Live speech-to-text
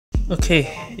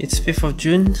Okay, it's 5th of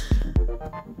June.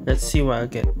 Let's see what I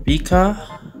get. B car,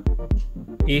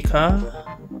 A car,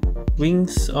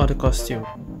 wings, or the costume.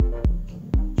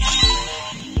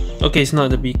 Okay, it's not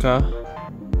the B car.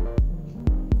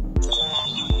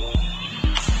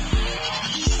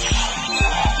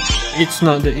 It's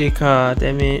not the A car,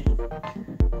 damn it.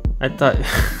 I thought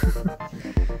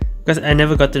because I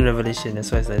never got the revelation,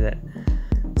 that's why it's like that.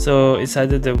 So it's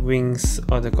either the wings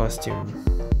or the costume.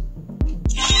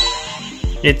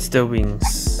 It's the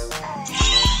wings.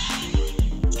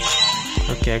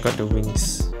 Okay, I got the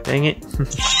wings. Dang it.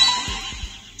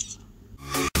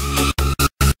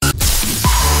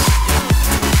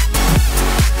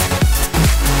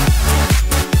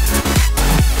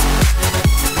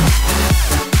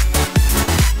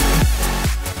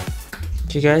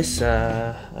 Okay guys,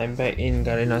 I'm back in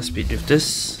Garena Speed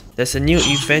Drifters. There's a new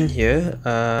event here.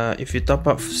 If you top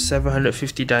up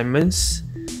 750 diamonds,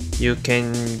 you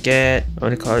can get, I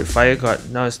want to call it Fire God.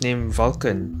 Now it's named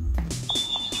Vulcan.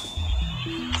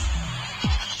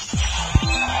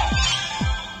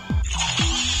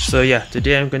 So yeah,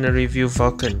 today I'm gonna review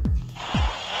Vulcan.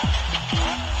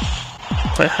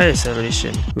 Quite high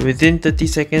acceleration. Within 30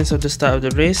 seconds of the start of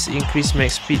the race, increase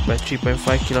max speed by 3.5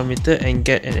 km and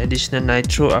get an additional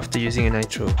Nitro after using a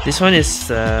Nitro. This one is,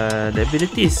 the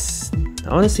ability is,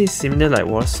 I want to say similar like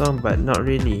Warsong, but not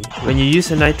really. When you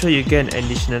use a Nitro, you get an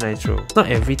additional Nitro.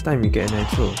 Not every time you get a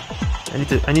Nitro.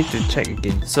 I need to check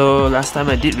again. So last time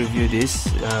I did review this,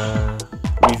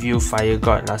 review Fire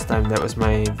God last time, that was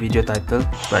my video title.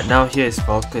 But now here is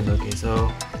Vulcan. Okay, so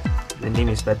the name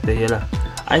is better here lah.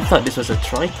 I thought this was a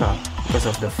Troy car because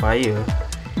of the fire.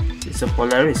 It's a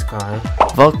Polaris car.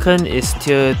 Vulcan is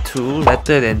tier 2,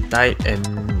 better than Type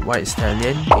and White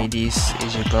Stallion. ADs,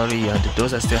 Asia Glory,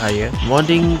 those are still higher.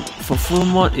 Modding for full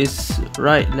mod is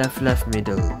right, left, left,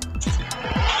 middle.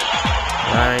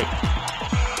 Right,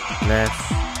 left,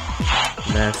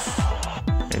 left,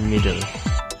 and middle.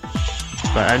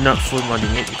 But I'm not full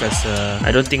modding it because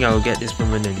I don't think I will get this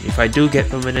permanent. If I do get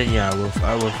permanent, yeah, I will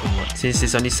full mod. Since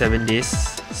it's only 7 days,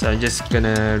 so I'm just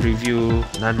gonna review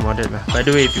non-modded lah. By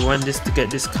the way, if you want to get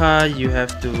this car, you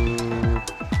have to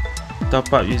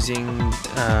top up using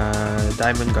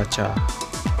diamond gacha.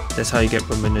 That's how you get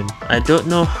permanent. I don't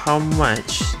know how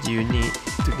much do you need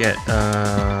to get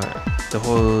all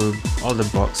the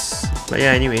box. But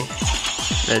yeah, anyway,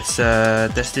 let's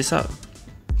test this out.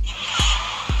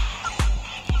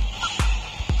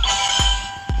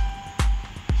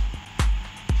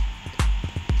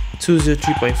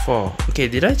 203.4. Okay,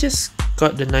 did I just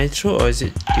got the Nitro or is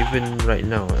it given right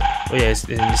now? Oh yeah,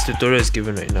 this tutorial is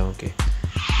given right now. Okay.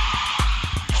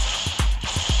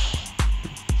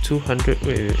 200.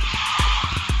 Wait.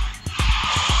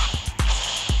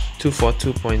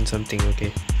 242 point something.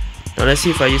 Okay. Now let's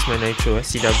see if I use my Nitro.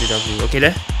 CWW. Okay,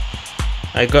 there.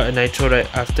 I got a Nitro right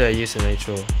after I use a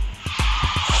Nitro.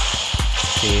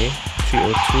 Okay. 302.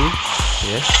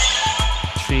 Yeah.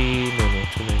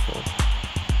 294.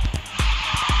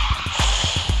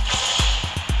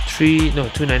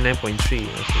 299.3. Okay,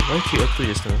 why 302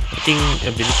 just now? I think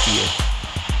ability.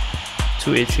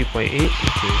 283.8.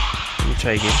 Okay, let me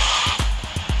try again.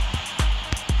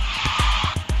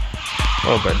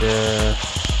 Oh, but the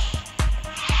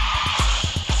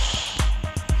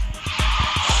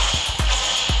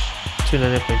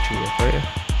correct.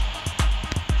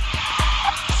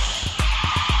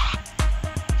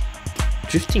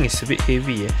 Drifting is a bit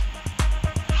heavy.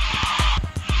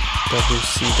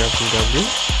 WCWW.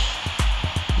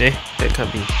 That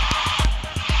can't be.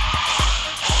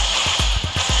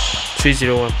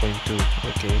 301.2.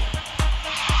 Okay.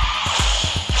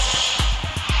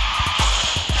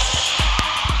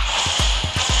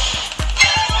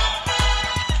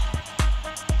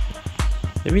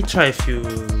 Let me try a few.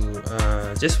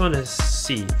 Just want to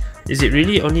see. Is it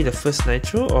really only the first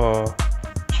Nitro or?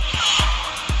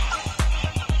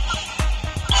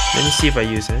 Let me see if I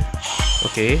use it.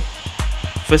 Okay.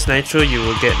 First Nitro, you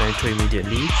will get Nitro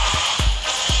immediately.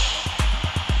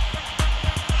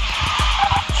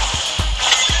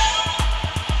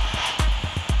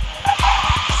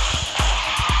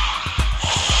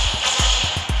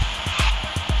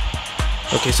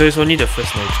 Okay, so it's only the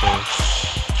first Nitro.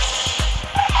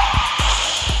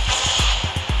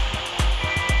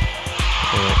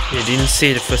 Alright, it didn't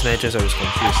say the first Nitro, so I was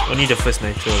confused. Only the first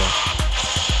Nitro lah.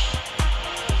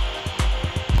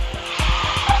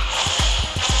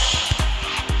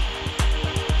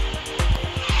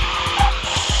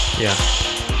 Yeah.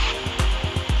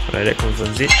 Alright, that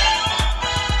confirms it.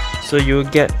 So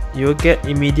you'll get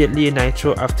immediately a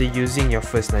Nitro after using your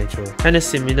first Nitro. Kinda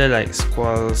similar like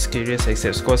Squall Skirius,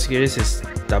 except Squall Skirius is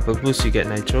double boost, you get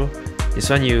Nitro. This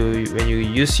one, when you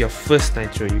use your first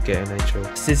Nitro, you get a Nitro.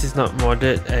 Since it's not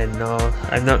modded and now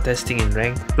I'm not testing in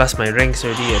rank, plus my rank's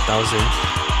already 1000,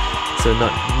 so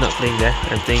not playing there.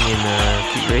 I'm playing in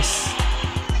Pit Race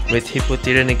with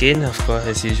Hypotherian again, of course,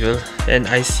 as usual, and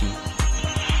IC.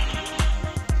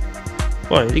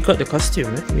 Oh, I really got the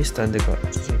costume, eh? Miss Thunder God.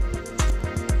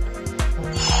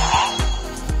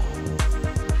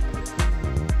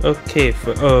 Okay,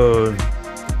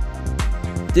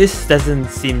 this doesn't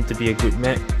seem to be a good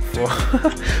map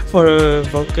for a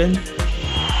Vulcan.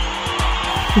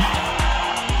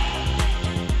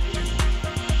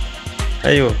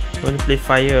 Ayo, want to play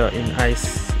fire in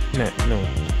ice map? No.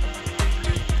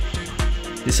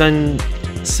 This one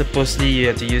supposedly you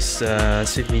have to use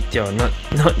Swift Meteor, not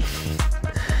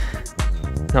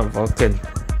Vulcan.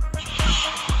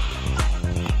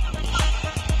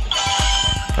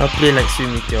 I'll play like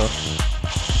Swift Meteor.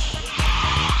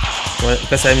 Well,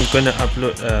 because I'm gonna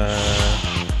upload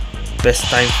best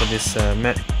time for this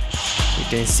map. You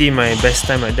can see my best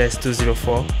time right there is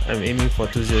 204. I'm aiming for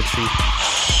 203.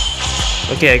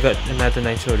 Okay, I got another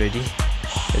Nitro already.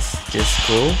 Let's just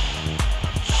go.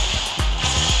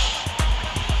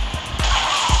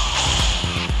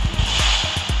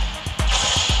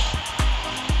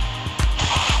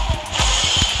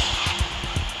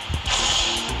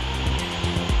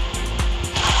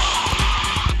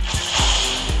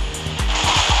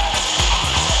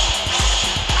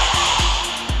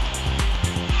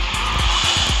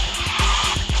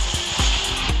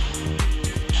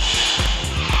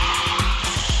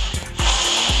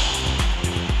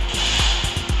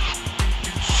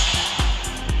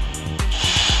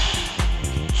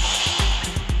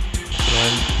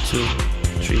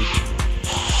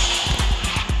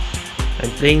 I'm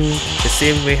playing the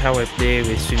same way how I play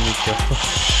with Swift Meteor.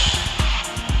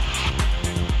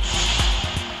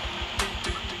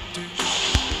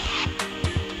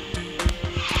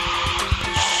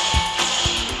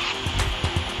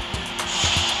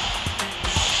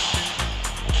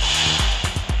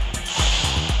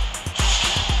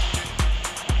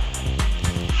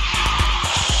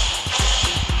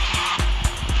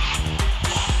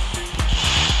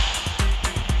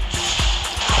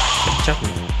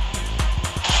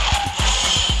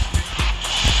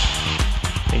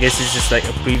 I guess it's just like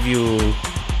a preview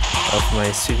of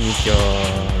my Swift Meteor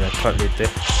record later.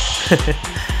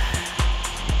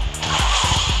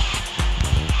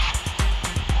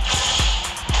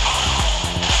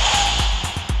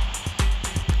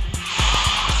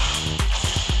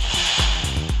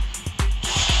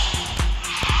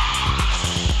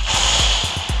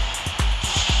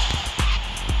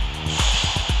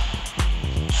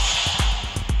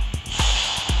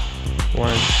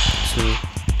 One, two,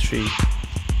 three.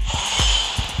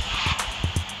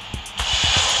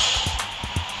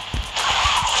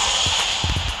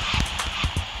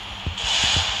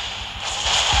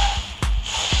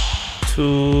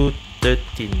 To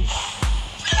 13.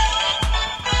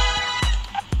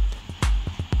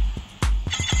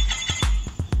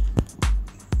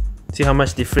 See how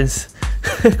much difference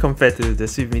compared to the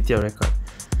Swift Meteor record.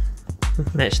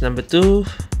 Match number 2.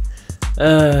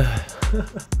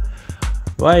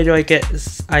 Why do I get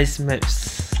ice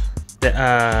maps that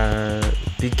are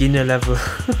beginner level?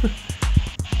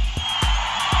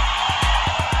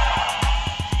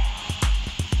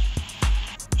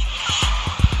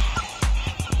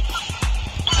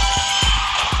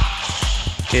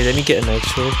 Okay, let me get a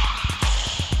Nitro.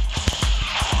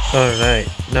 Alright,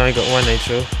 now I got one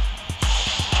Nitro.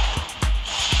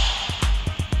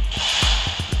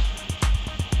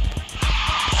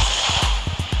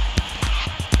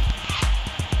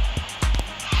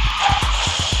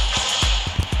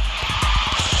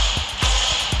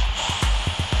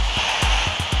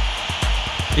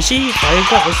 Actually, Fire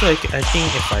God also, I think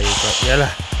Fire God, yeah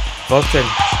lah. Vulcan.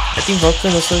 I think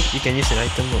Vulcan also you can use an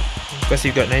item mode. Because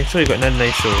you got Nitro, you got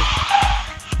non-Nitro.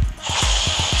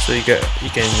 So you can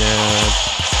take the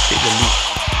lead.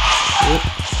 Oop.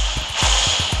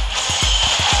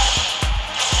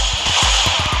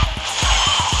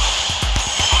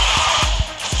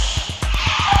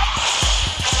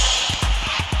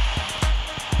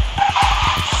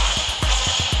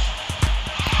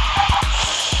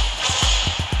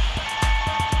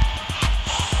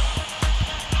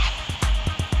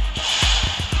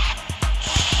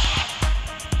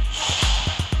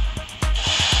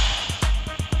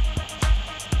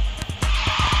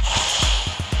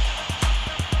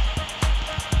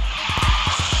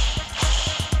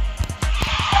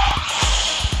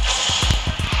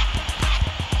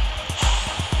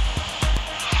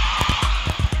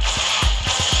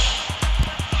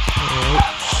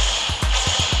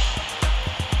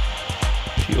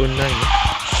 309.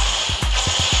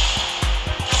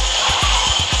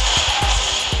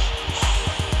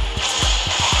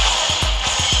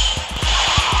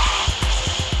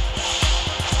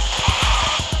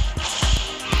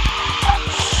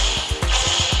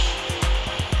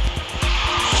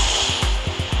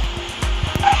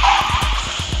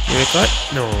 You record?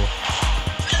 No.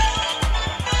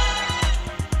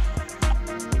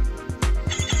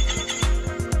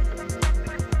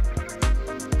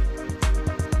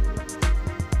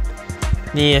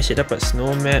 Ni asyik dapat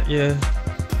snow map je.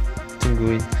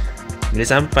 Tungguin. Boleh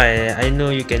sampai. I know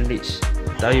you can reach.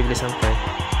 Tahu you boleh sampai.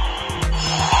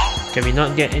 Can we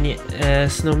not get any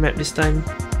snow map this time?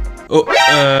 Oh,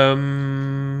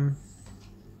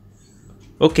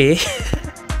 okay.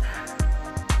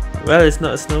 Well, it's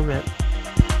not a snow map.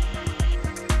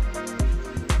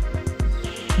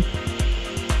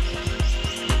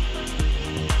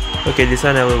 Okay, this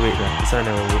one I will wait lah. This one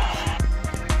I will wait.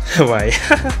 Why?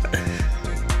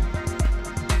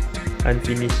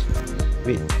 Unfinished.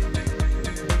 Wait.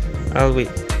 I'll wait.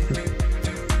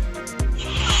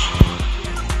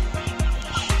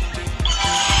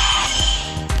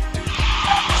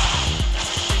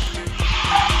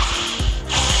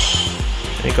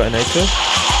 I got a Nitro.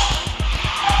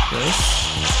 Nice.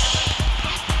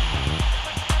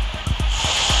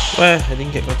 Wah, I didn't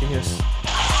get continuous.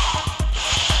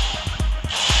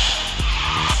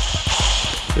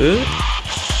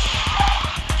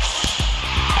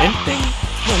 Anything?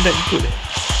 Not that good.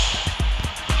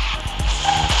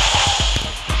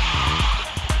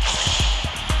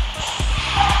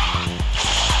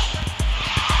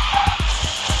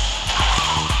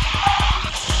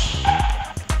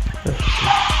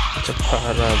 Macam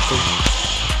parah tu.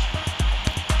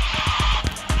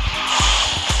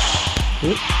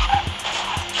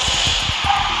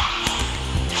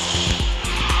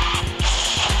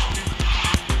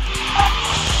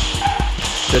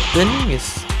 The turning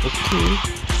is okay,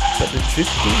 but the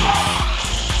drifting is...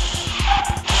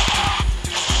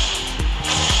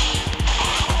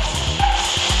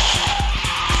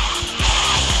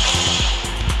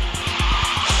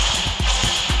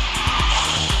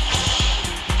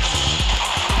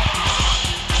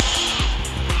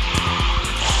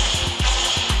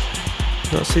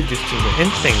 Not so drifting, the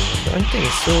enteng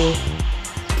is so...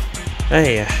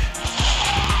 Ayah.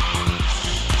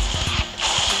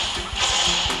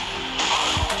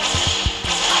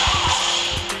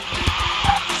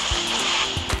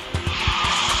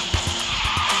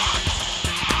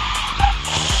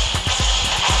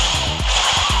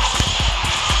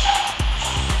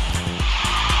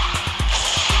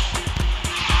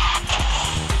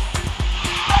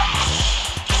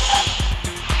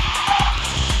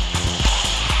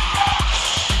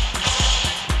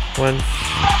 One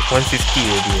 150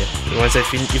 already. Once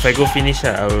if I go finish,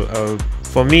 I'll.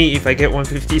 For me, if I get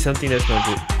 150 something, that's not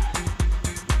good.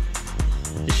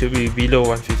 It should be below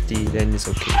 150, then it's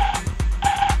okay.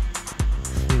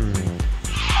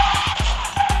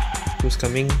 Who's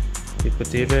coming?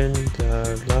 Iputiran,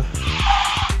 lah.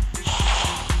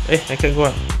 I can go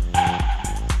up.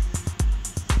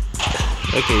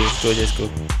 Okay, go, just go.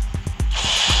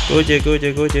 Go je.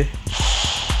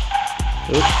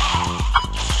 Oh.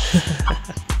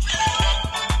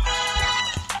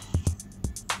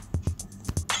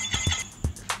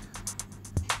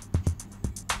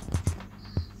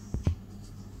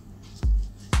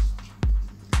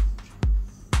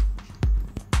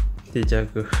 Dia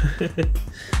jago.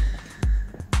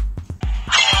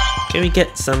 Can we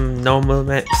get some normal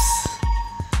maps?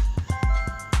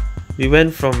 We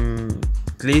went from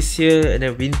glacier and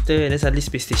then winter and then suddenly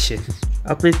space station.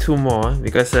 I'll play 2 more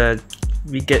because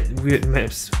we get weird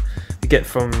maps. We get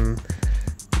from,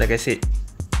 like I said,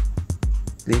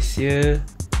 glacier,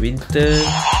 winter,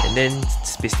 and then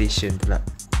space station pula.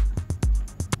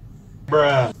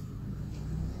 Bruh.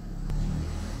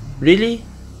 Really?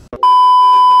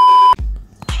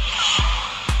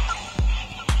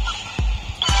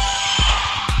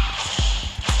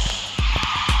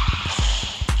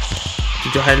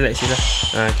 Tujuh highlight sila.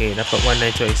 Okay, dapat 1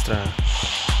 nitro extra.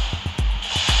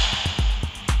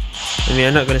 I mean,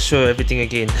 I'm not gonna show everything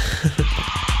again.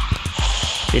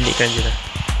 Pendekkan je lah.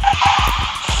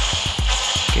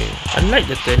 Okay, I like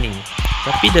the turning,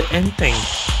 tapi the enteng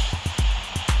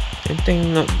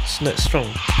not strong.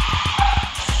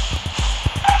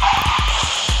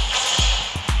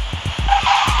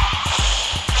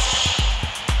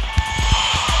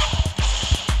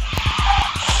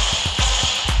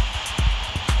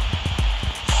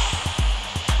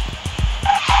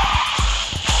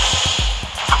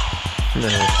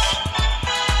 Nice.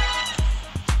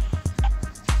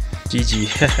 GG.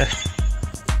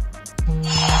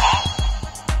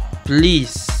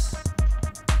 please.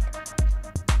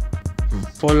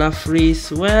 Polar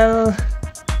freeze, well,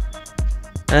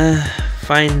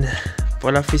 fine.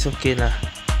 Polar freeze okay lah.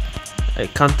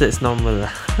 I counted as normal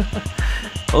lah.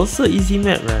 Also easy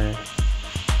map lah.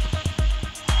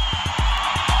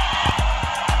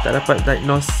 Tak dapat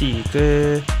diagnosi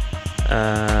ke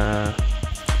 3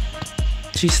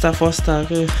 star 4 star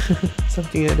ke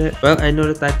something like that. Well, I know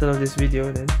the title of this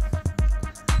video then.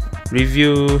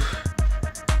 Review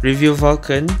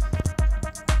Vulcan,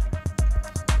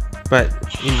 but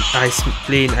in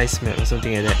plain ice map or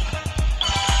something like that.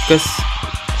 Because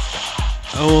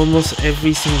almost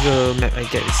every single map I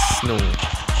get is snow.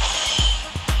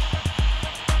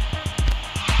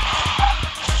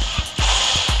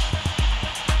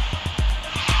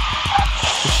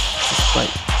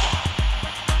 Spike.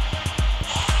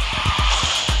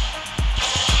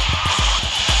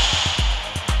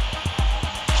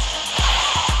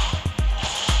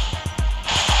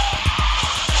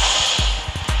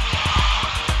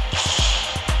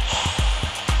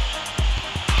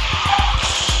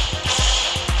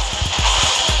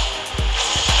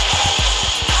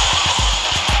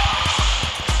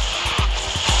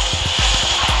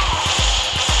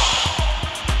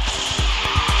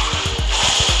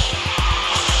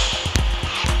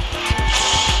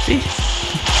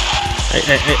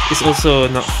 It's also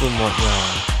not full mod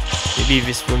lah. Maybe if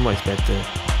it's full mod it's better.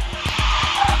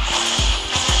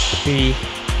 Maybe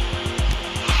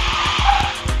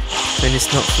when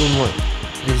it's not full mod,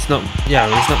 it's not, yeah,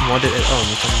 when it's not modded at all,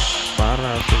 macam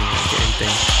parah tu, macam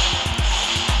enteng.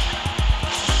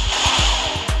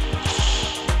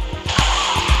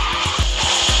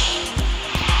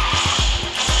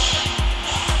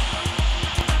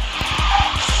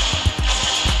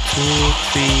 Two,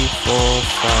 3, 4,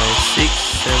 5, 6,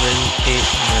 7, 8, 9,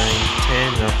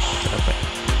 10. No, tak dapat.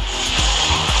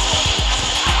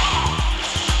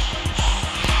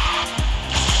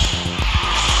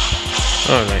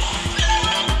 Alright.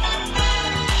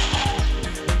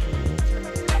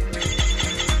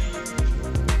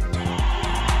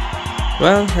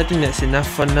 Well, I think that's enough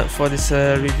for this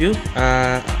review.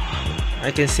 I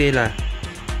can say lah,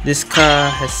 this car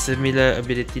has similar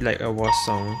ability like a war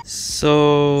song.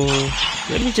 So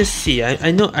let me just see.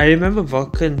 I remember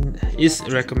Vulcan is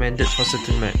recommended for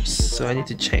certain maps, so I need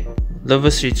to check.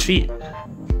 Lover's Retreat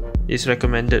is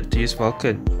recommended to use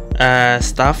Vulcan.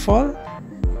 Starfall?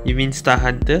 You mean Star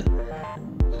Hunter?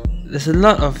 There's a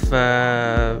lot of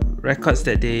records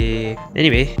that they...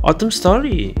 Anyway, Autumn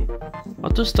Story.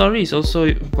 Autumn Story is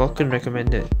also Vulcan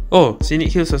recommended. Oh,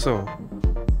 Scenic Hills also.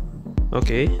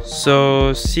 Okay,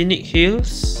 so Scenic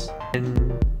Hills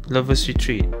and Lover's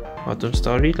Retreat. Autumn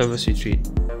Story, Lover's Retreat.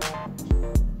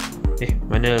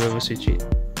 Mana Lover's Retreat?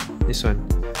 This one.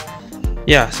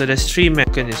 Yeah, so there's 3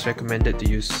 maps is recommended to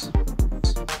use.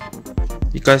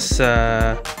 Because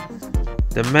the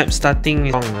map starting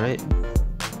is long, right?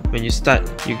 When you start,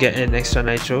 you get an extra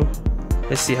nitro.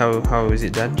 Let's see how is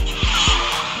it done.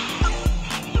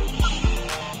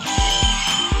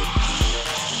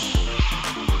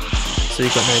 So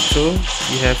you got nitro,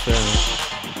 you have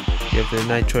the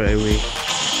nitro right away.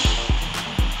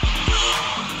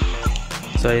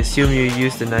 So I assume you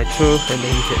use the nitro and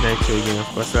then you get nitro again, of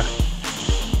course lah.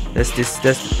 That's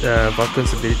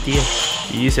Vulcan's ability.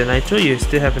 You use your nitro, you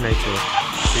still have a nitro,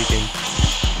 so you can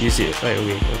use it right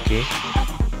away. Okay.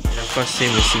 And of course,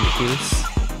 same with Scenic Hills.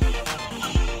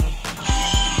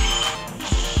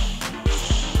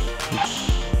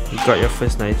 You got your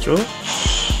first nitro.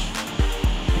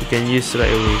 You can use right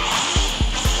away.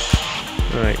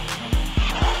 Alright.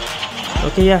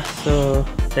 Okay, yeah. So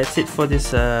that's it for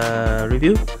this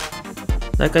review.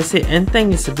 Like I said,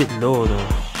 N-Tank is a bit low though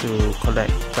to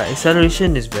collect, but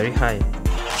acceleration is very high.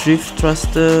 Drift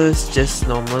thruster is just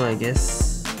normal, I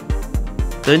guess.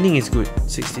 Turning is good,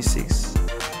 66.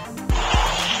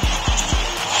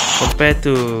 Compared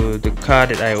to the car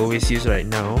that I always use right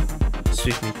now,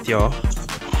 Swift Meteor.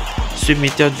 Swift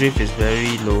Meteor drift is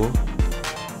very low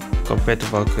compared to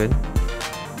Vulcan.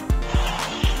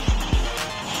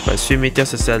 But Swift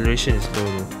Meteor's acceleration is low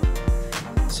though.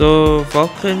 So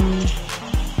Vulcan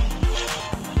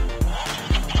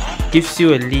gives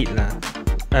you a lead lah.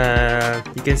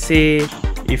 You can say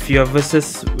if you are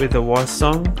versus with a war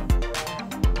song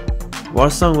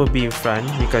will be in front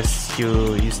because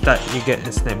you get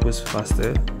a snap boost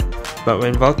faster. But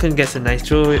when Vulcan gets a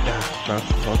nitro,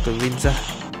 Vulcan wins lah.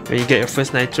 When you get your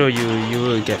first nitro, you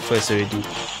will get first already.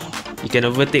 You can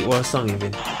overtake war song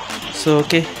even. So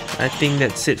okay, I think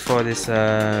that's it for this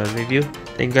review.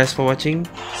 Thank you guys for watching.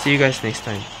 See you guys next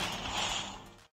time.